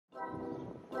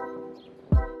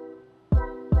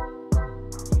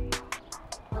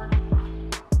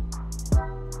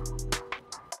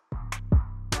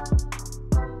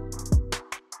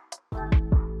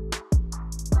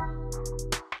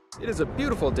It is a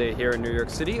beautiful day here in New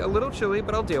York City, a little chilly,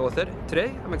 but I'll deal with it.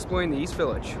 Today, I'm exploring the East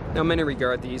Village. Now, many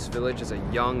regard the East Village as a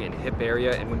young and hip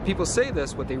area, and when people say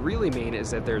this, what they really mean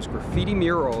is that there's graffiti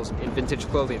murals in vintage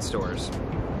clothing stores.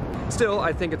 Still,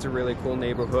 I think it's a really cool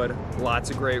neighborhood.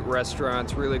 Lots of great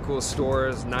restaurants, really cool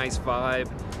stores, nice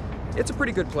vibe. It's a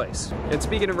pretty good place. And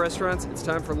speaking of restaurants, it's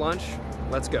time for lunch.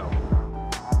 Let's go.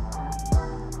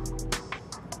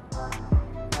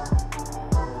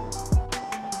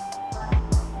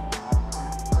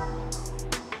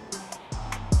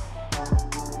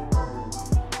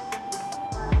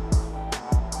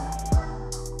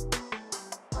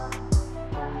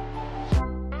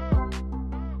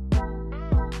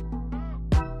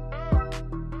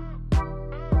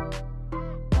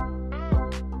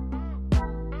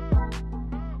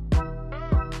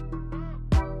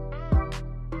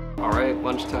 Alright,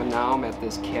 lunchtime now. I'm at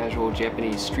this casual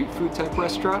Japanese street food type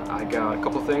restaurant. I got a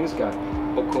couple things. Got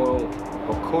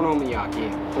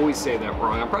okonomiyaki. Always say that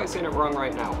wrong. I'm probably saying it wrong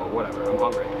right now, but whatever, I'm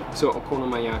hungry. So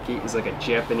okonomiyaki is like a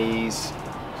Japanese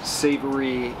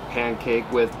savory pancake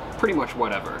with pretty much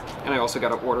whatever. And I also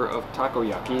got an order of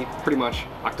takoyaki, pretty much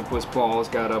octopus balls,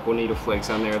 got bonito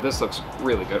flakes on there. This looks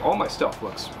really good. All my stuff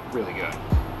looks really good.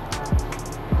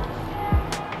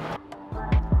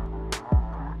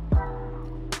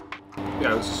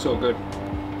 Yeah, this is so good.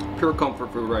 Pure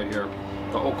comfort food right here.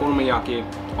 The okonomiyaki,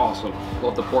 awesome.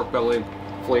 Love the pork belly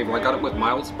flavor. I got it with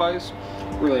mild spice.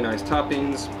 Really nice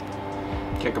toppings.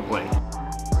 Can't complain.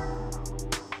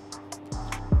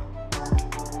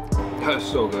 That is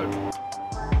so good.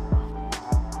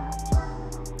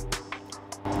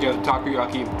 Yeah, the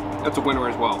takoyaki, that's a winner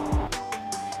as well.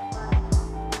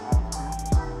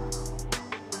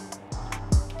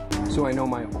 So I know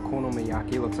my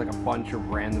okonomiyaki looks like a bunch of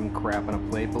random crap on a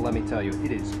plate, but let me tell you,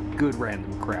 it is good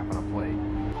random crap on a plate.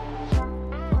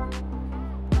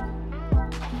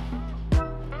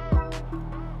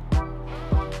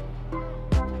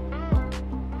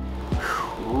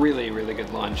 Really, really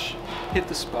good lunch. Hit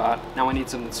the spot. Now I need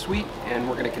something sweet, and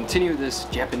we're gonna continue this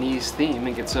Japanese theme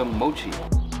and get some mochi.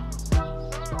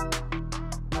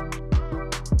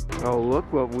 Oh,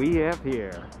 look what we have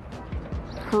here.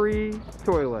 Free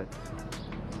toilets.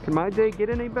 Can my day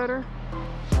get any better?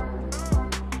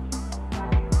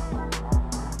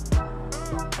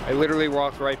 I literally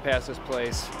walked right past this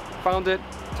place. Found it.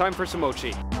 Time for some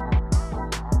mochi.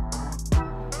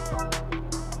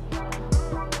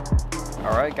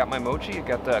 Alright, got my mochi. I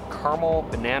got the caramel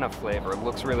banana flavor. It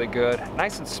looks really good.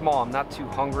 Nice and small. I'm not too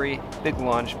hungry. Big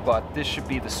lunch, but this should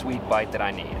be the sweet bite that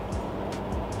I need.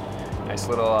 Nice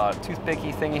little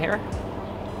toothpicky thing here.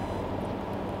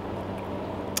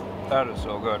 That is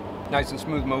so good. Nice and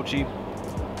smooth mochi.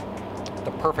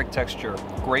 The perfect texture.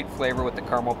 Great flavor with the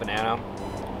caramel banana.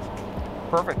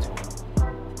 Perfect.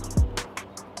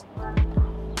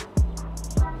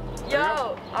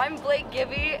 Yo, I'm Blake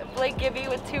Gibby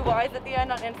with 2 Y's at the end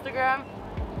on Instagram.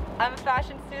 I'm a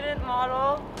fashion student,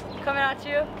 model, coming at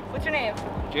you. What's your name?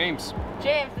 James.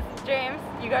 James, this is James.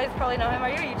 You guys probably know him. Are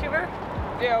you a YouTuber?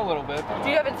 Yeah, a little bit. Do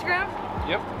you have Instagram?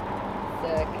 Yep.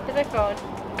 Sick. Here's my phone.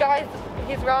 Guys,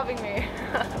 he's robbing me.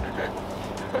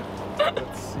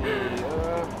 Let's see.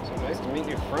 So nice to meet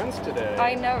your friends today.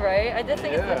 I know, right? I just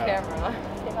think it's the camera.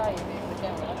 Say hi, Evie, the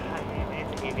camera. Hi,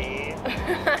 Evie.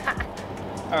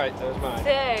 Alright, there's mine.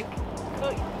 Sick.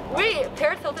 Cool. Wait,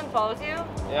 Paris Hilton follows you?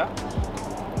 Yeah.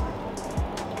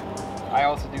 I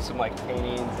also do some like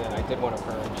paintings, and I did one of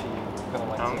her, and she kind of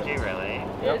likes it. Do you really? Yep.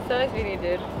 Yeah, it's so nice meeting you,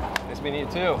 dude. Nice meeting you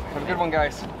too. Have a good one,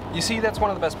 guys. You see, that's one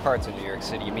of the best parts of New York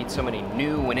City. You meet so many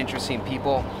new and interesting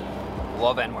people.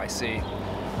 Love NYC.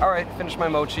 All right, finished my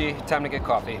mochi. Time to get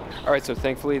coffee. All right, so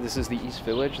thankfully this is the East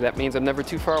Village. That means I'm never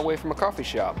too far away from a coffee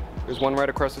shop. There's one right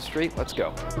across the street. Let's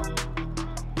go.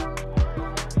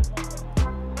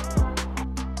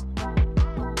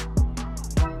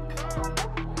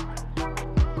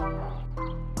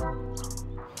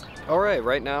 Alright,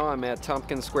 right now I'm at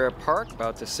Tompkins Square Park,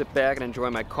 about to sit back and enjoy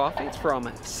my coffee. It's from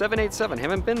 787.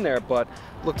 Haven't been there, but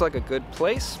looked like a good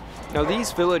place. Now, the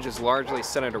East Village is largely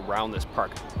centered around this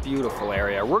park. Beautiful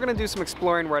area. We're gonna do some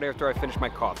exploring right after I finish my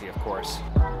coffee, of course.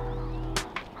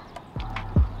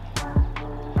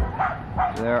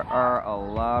 There are a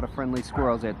lot of friendly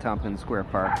squirrels at Tompkins Square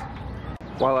Park.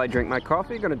 While I drink my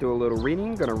coffee, gonna do a little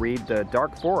reading, gonna read The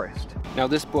Dark Forest. Now,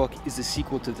 this book is the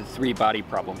sequel to The Three-Body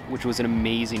Problem, which was an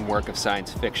amazing work of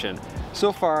science fiction.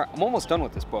 So far, I'm almost done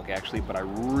with this book actually, but I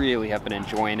really have been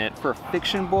enjoying it. For a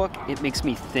fiction book, it makes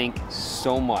me think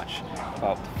so much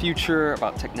about the future,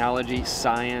 about technology,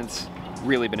 science.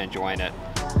 Really been enjoying it.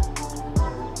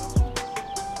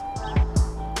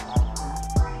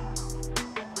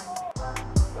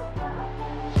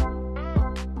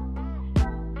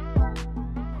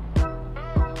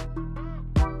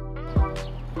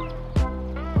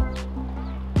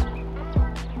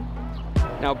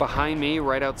 Now behind me,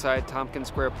 right outside Tompkins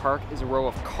Square Park, is a row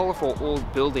of colorful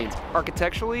old buildings.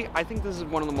 Architecturally, I think this is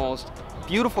one of the most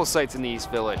beautiful sights in the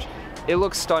East Village. It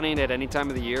looks stunning at any time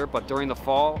of the year, but during the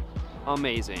fall,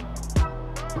 amazing.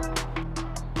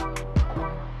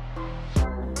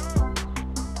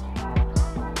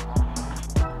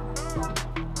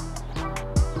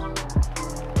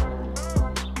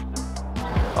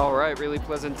 All right, really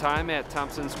pleasant time at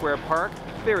Tompkins Square Park.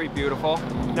 Very beautiful.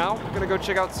 Now we're gonna go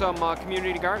check out some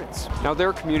community gardens. Now there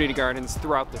are community gardens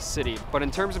throughout the city, but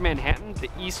in terms of Manhattan, the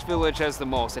East Village has the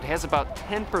most. It has about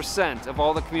 10% of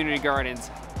all the community gardens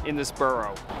in this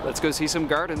borough. Let's go see some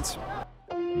gardens.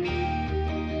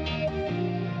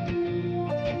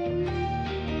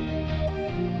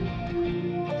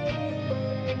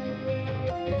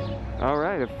 All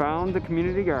right, I found the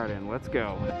community garden. Let's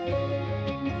go.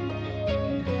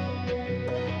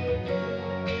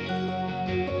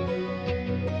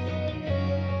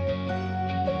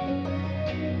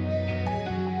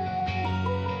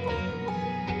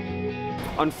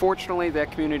 Unfortunately,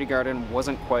 that community garden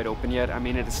wasn't quite open yet. I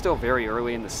mean, it is still very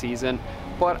early in the season,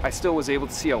 but I still was able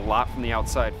to see a lot from the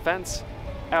outside fence.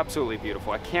 Absolutely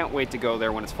beautiful. I can't wait to go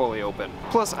there when it's fully open.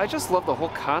 Plus, I just love the whole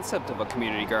concept of a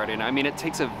community garden. I mean, it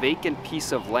takes a vacant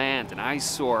piece of land, an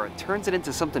eyesore, turns it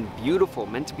into something beautiful,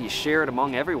 meant to be shared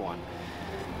among everyone.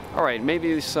 All right,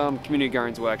 maybe some community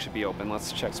gardens will actually be open.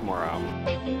 Let's check some more out.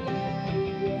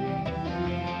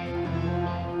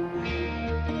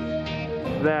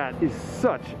 That is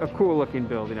such a cool looking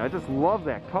building. I just love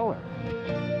that color.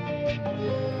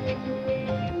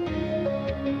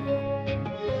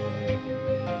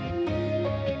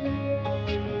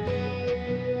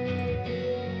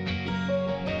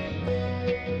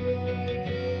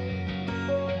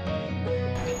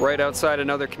 Right outside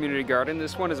another community garden.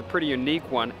 This one is a pretty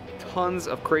unique one. Tons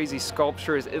of crazy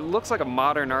sculptures. It looks like a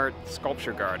modern art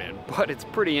sculpture garden, but it's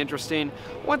pretty interesting.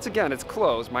 Once again, it's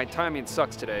closed. My timing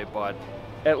sucks today, but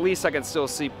at least I can still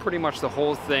see pretty much the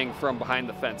whole thing from behind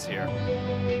the fence here.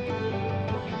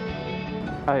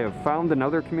 I have found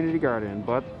another community garden,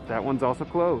 but that one's also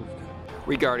closed.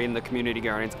 Regarding the community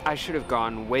gardens, I should have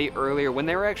gone way earlier when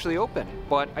they were actually open,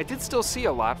 but I did still see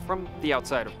a lot from the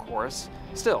outside, of course.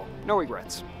 Still, no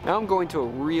regrets. Now I'm going to a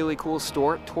really cool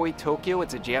store, Toy Tokyo.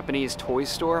 It's a Japanese toy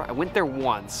store. I went there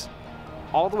once,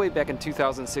 all the way back in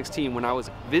 2016 when I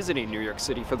was visiting New York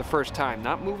City for the first time,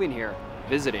 not moving here,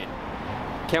 visiting.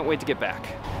 Can't wait to get back.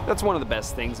 That's one of the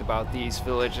best things about the East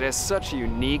Village. It has such a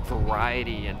unique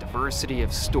variety and diversity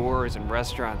of stores and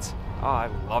restaurants. Oh, I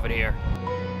love it here.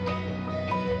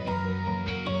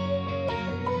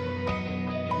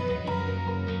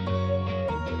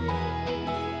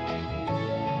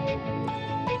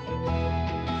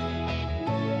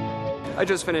 I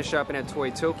just finished shopping at Toy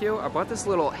Tokyo. I bought this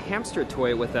little hamster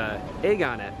toy with an egg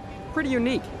on it. Pretty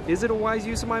unique. Is it a wise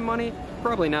use of my money?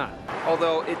 Probably not.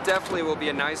 Although it definitely will be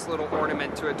a nice little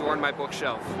ornament to adorn my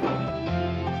bookshelf.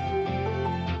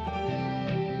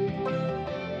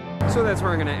 So that's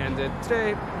where I'm gonna end it.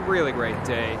 Today, really great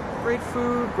day. Great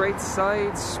food, great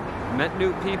sights, met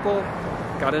new people,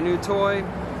 got a new toy.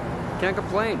 Can't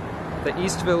complain. The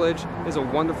East Village is a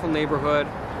wonderful neighborhood.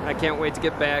 I can't wait to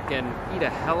get back and eat a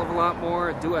hell of a lot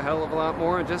more, do a hell of a lot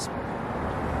more, and just,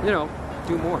 you know,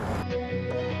 do more.